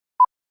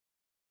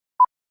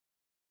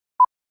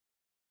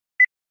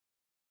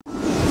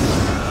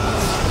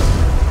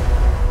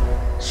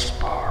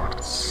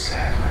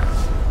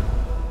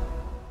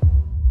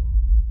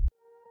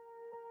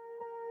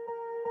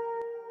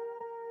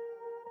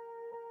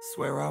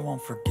Swear I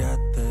won't forget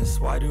this,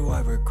 why do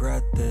I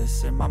regret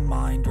this? In my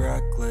mind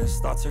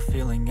reckless, thoughts are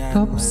feeling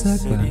endless. Top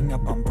 7. Sitting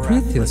up, I'm The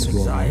breathless, prettiest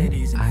woman,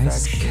 anxiety's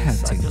ice infectious. I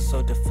skating. feel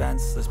so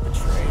defenseless,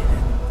 betrayed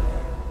in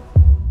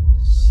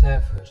there.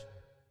 7.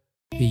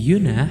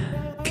 Yuna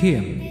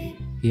Kim.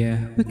 Yeah,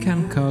 we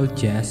can call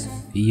just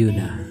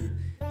Yuna.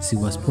 She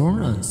was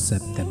born on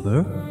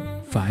September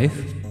 5,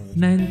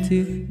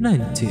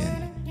 1919.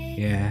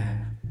 Yeah,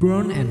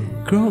 born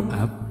and grew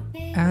up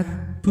at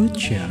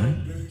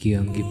Bucheon,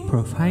 Gyeonggi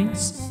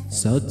Province,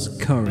 South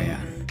Korea.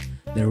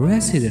 The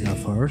resident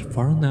of her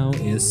for now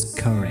is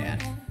Korean.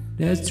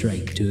 That's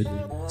right, dude.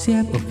 She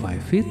has a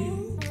 5 feet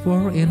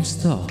 4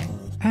 inch tall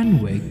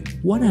and weight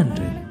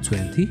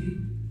 120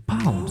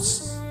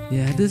 pounds.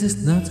 Yeah, this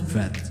is not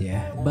fat,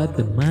 yeah, but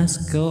the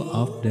muscle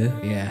of the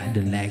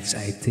legs,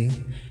 I think.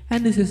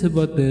 And this is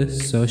about the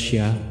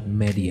social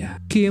media.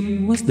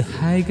 Kim was the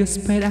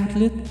highest paid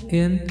athlete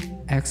in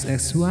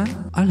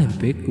XX1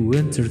 Olympic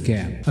Winter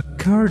Games.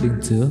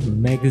 According to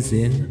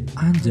magazine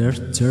Under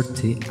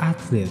 30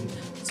 Athlete,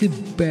 she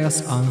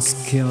based on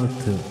skill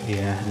too.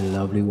 Yeah, the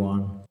lovely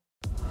one.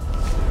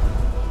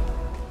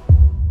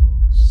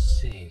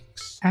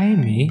 6.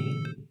 Emmi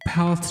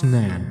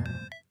Peltonen.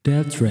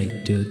 That's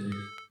right, dude.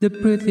 The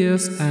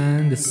prettiest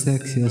and the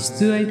sexiest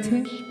too, I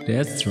think.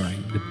 That's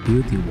right, the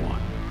beauty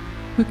one.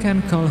 We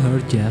can call her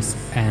just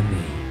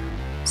Emmi.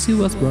 She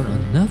was born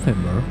on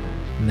November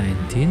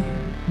 19,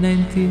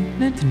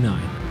 1999.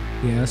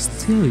 Yes,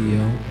 still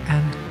young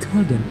and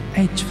golden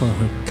age for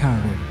her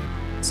career.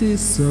 She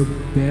is so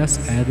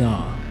best at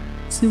all.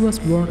 She was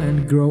born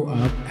and grew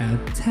up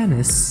at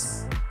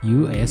Tennis,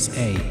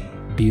 USA.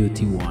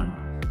 Beauty one.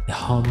 The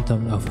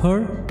hometown of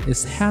her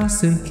is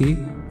Helsinki,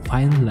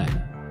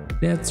 Finland.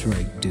 That's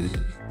right, dude.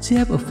 She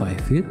have a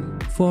 5 feet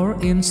 4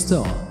 inch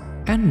tall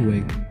and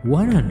weight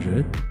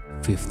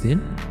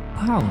 115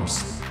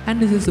 pounds.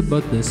 And this is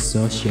about the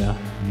social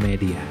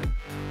media.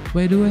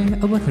 By the way,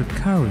 about her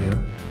career,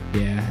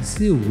 yeah,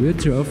 she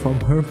withdrew from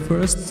her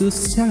first two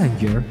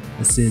challenger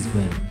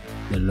achievements,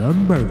 the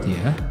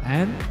Lombardia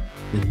and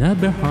the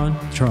Nederland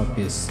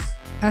trophies.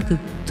 At the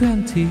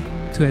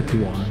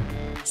 2021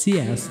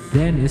 CS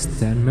Danish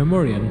 10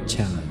 Memorial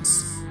Challenge.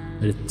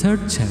 The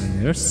third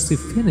challenger she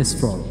finished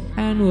fourth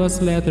and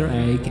was later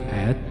eighth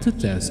at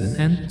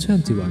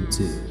 2021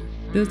 too.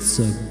 That's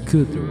so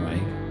good,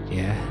 right?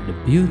 Yeah, the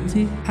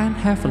beauty and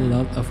have a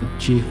lot of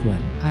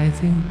achievement. I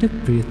think the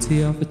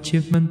pretty of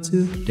achievement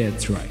too,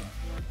 that's right.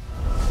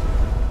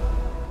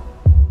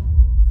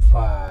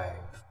 5.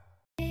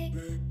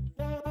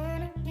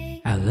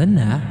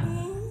 Elena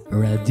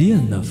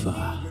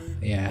Rdionova.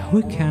 Yeah,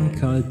 we can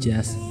call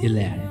just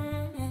Elena.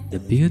 The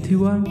beauty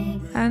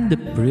one and the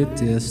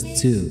prettiest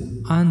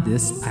too on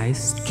this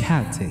ice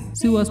skating.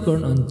 She was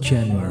born on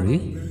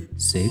January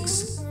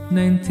 6,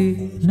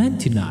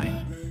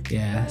 1999.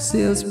 Yeah,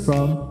 she is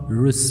from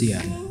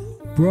Russia.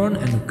 Born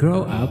and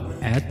grew up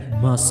at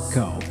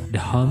Moscow, the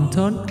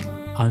hometown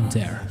on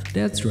there.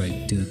 That's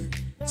right, dude.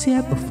 She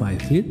has a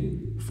 5 feet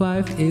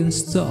 5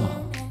 inch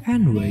tall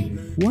and weight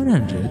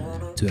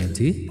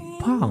 120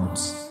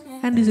 pounds.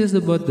 And this is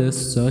about the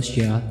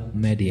social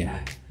media.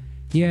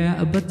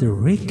 Yeah, about the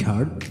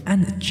record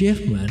and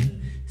achievement,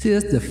 she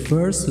is the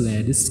first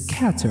lady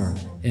skater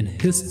in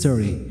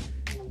history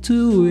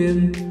to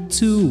win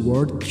 2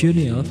 World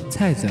Junior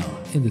titles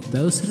in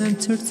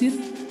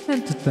 2013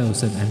 and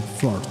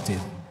 2014.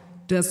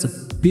 That's a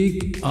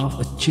big of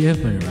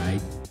achievement,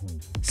 right?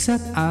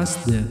 Such as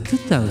the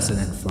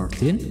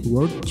 2014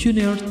 World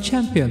Junior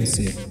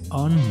Championship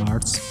on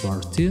March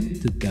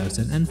 14,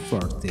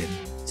 2014.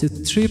 She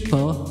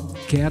triple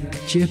get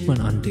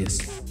achievement on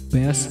this.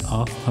 Best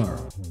of her.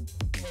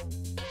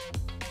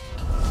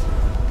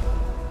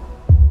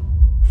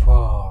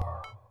 4.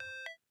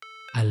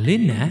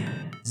 Alina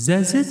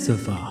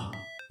Zagitova.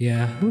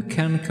 Yeah, we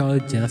can call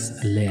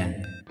just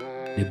Elena.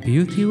 The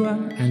beauty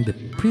one and the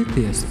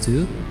prettiest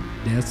too.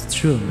 That's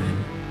true, man.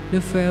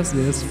 The face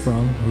is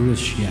from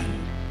Russia.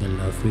 The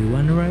lovely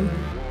one, right?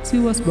 She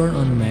was born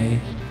on May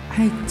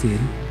 18,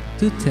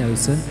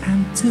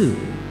 2002.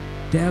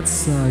 That's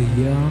so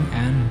young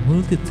and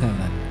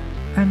multi-talented.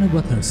 And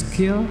about her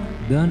skill,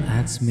 don't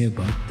ask me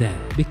about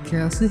that,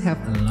 because she have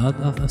a lot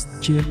of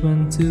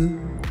achievement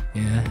too.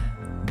 Yeah,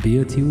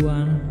 beauty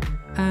one,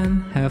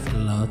 and have a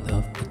lot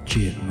of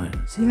achievement.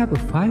 She have a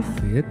 5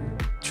 feet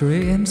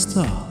 3 inch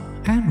tall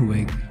and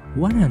weight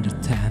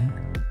 110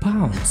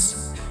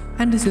 pounds.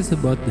 And this is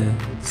about the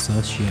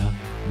social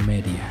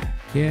media.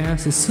 Yeah,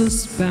 she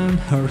suspended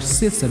her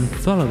season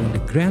following the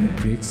Grand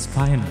Prix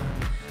final,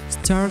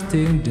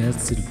 starting that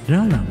she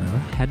no longer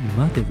had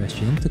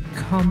motivation to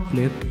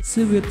complete.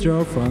 She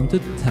withdrew from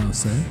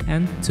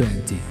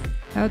 2020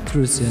 at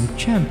Russian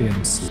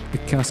Championship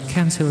because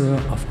cancel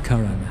of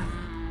Corona.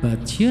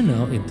 But you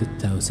know, in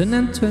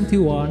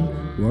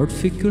 2021 World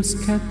Figure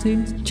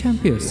Skating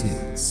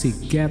Championship, she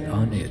get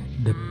on it.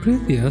 The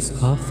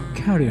prettiest of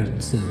career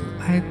too.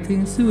 I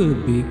think she will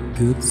be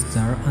good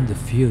star on the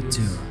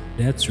future.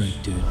 That's right,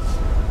 dude.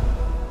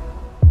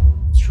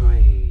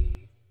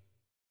 3.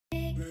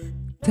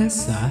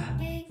 Tessa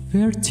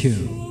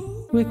Virtue.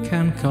 We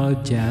can call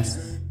just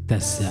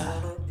Tessa,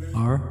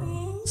 or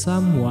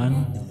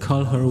someone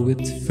call her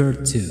with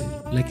Virtue,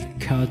 like a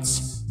coach.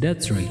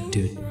 That's right,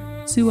 dude.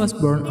 She was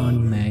born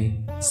on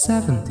May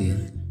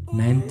 17,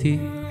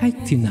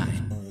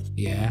 1989.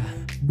 Yeah,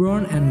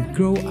 born and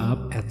grew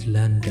up at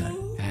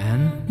London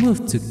and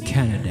moved to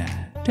Canada.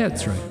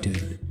 That's right,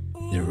 dude.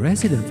 The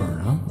resident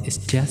pronoun is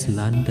just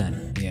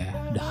London. Yeah,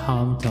 the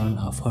hometown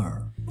of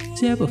her.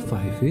 She have a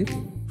 5 feet,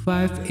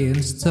 5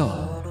 inch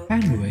tall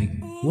and weigh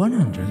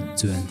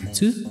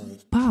 122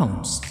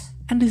 pounds.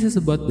 And this is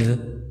about the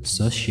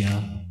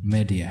social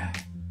media.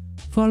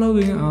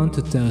 Following on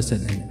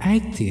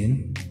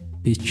 2018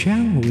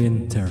 Beijing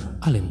Winter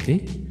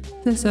Olympic,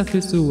 Tessa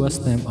Virtue was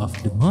named of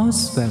the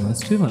most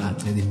famous female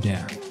athlete in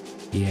there.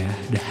 Yeah,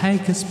 the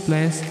highest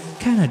placed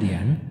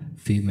Canadian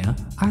female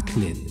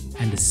athlete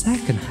and the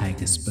second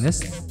highest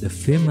placed the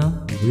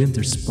female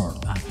winter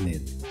sport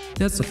athlete.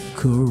 That's a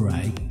cool,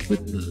 right?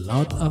 With a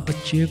lot of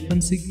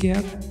achievements she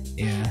got.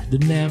 Yeah, the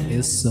name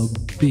is so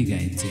big,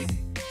 I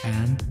think,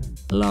 and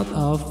a lot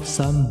of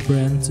some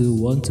brands who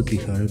want to be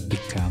her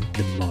become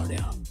the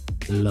model.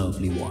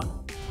 Lovely one.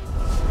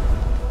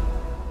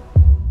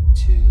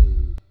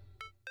 2.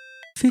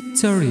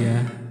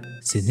 Victoria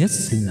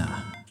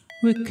Sinitsina.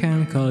 We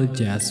can call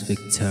just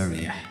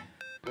Victoria.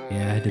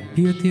 Yeah, the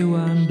beauty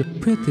one, the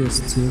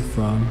prettiest too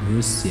from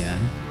Russian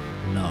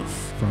love,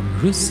 from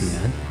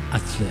Russian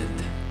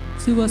athlete.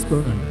 She was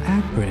born on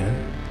April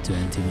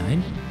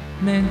 29,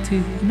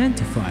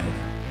 1995.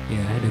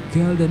 Yeah, the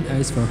golden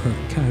age for her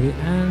career,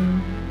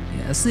 and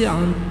yeah, she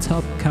on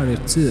top career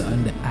too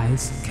on the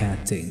ice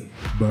skating.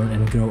 Born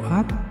and grew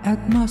up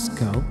at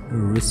Moscow,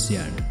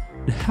 Russia.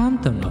 The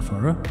hometown of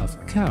her, of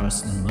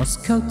course, in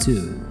Moscow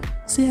too.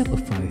 She have a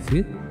 5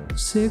 feet,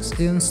 6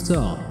 inch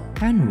tall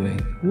and weigh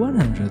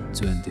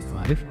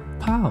 125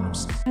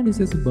 pounds. And this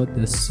is about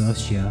the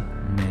social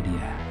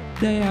media.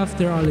 Day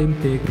after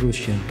Olympic,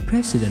 Russian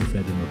President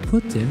Vladimir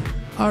Putin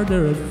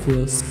ordered a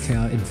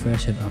full-scale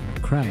invasion of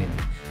Ukraine.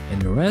 In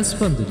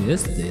response to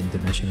this, the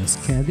International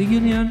Skating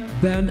Union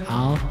banned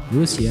all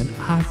Russian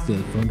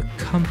athletes from the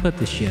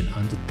competition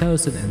in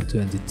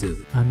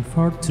 2022.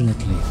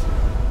 Unfortunately.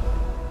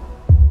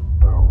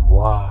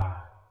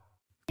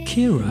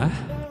 Kirra,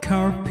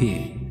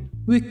 Korpi.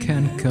 We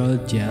can call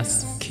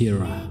just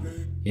Kirra.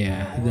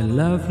 Yeah, the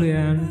lovely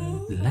and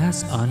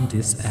last on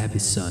this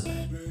episode.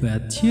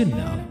 But you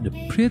know, the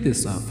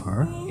prettiest of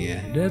her,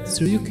 yeah, that's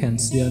true, you can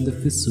see on the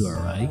visual,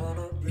 right?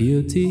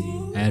 Beauty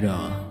at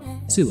all.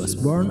 She was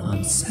born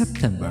on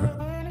September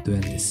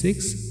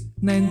 26,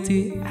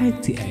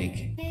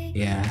 1988.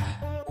 Yeah,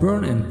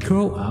 born and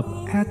grew up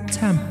at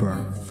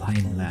Tampere,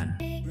 Finland.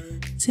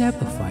 She has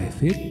a 5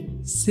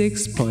 feet,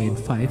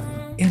 6.5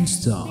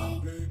 inch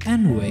tall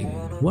and weigh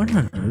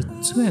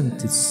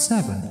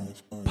 127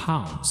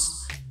 pounds.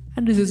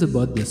 And this is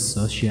about the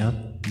social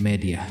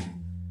media.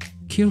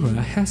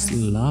 Kirra has a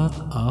lot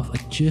of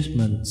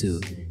achievement too.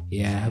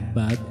 Yeah,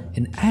 but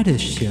in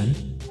addition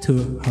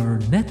to her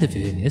native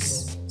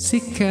Finnish, she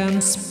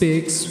can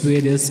speak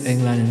Swedish,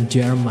 English and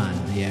German.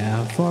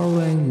 Yeah, 4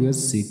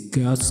 languages she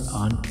goes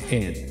on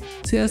it.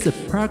 She has to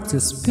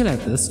practice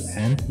Pilates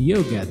and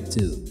yoga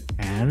too.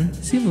 And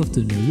she moved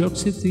to New York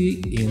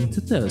City in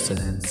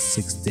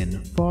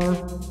 2016 for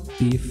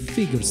the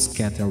figure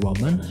skater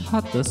woman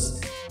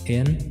hottest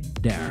in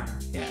there.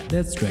 Yeah,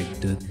 that's right,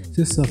 dude.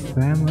 She's so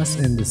famous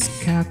in the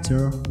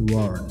skater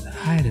world.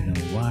 I don't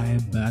know why,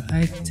 but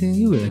I think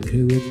you will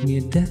agree with me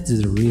that's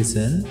the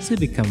reason she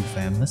became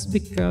famous,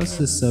 because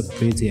she's so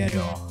pretty at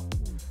all.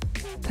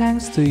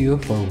 Thanks to you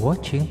for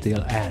watching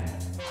till end.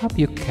 Hope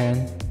you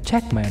can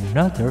check my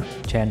another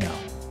channel.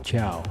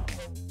 Ciao.